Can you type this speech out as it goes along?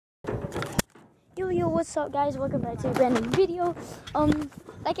Yo, what's up, guys? Welcome back to a brand new video.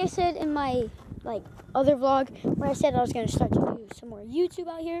 Like I said in my other vlog, where I said I was gonna start to do some more YouTube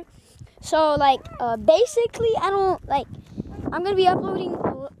out here. So basically, I'm gonna be uploading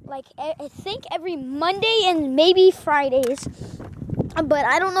I think every Monday and maybe Fridays, but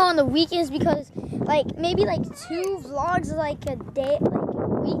I don't know on the weekends because maybe 2 vlogs a day, a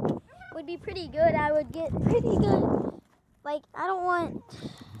week would be pretty good. I would get pretty good.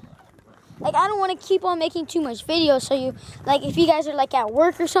 I don't want to keep on making too much videos, so if you guys are at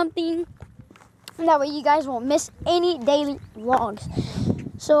work or something, that way you guys won't miss any daily vlogs.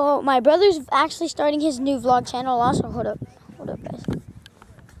 So my brother's actually starting his new vlog channel. Also, hold up guys.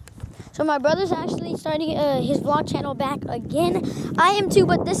 So my brother's actually starting his vlog channel back again. I am too,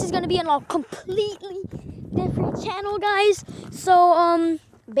 but this is going to be on a completely different channel, guys. So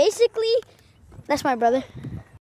basically, that's my brother.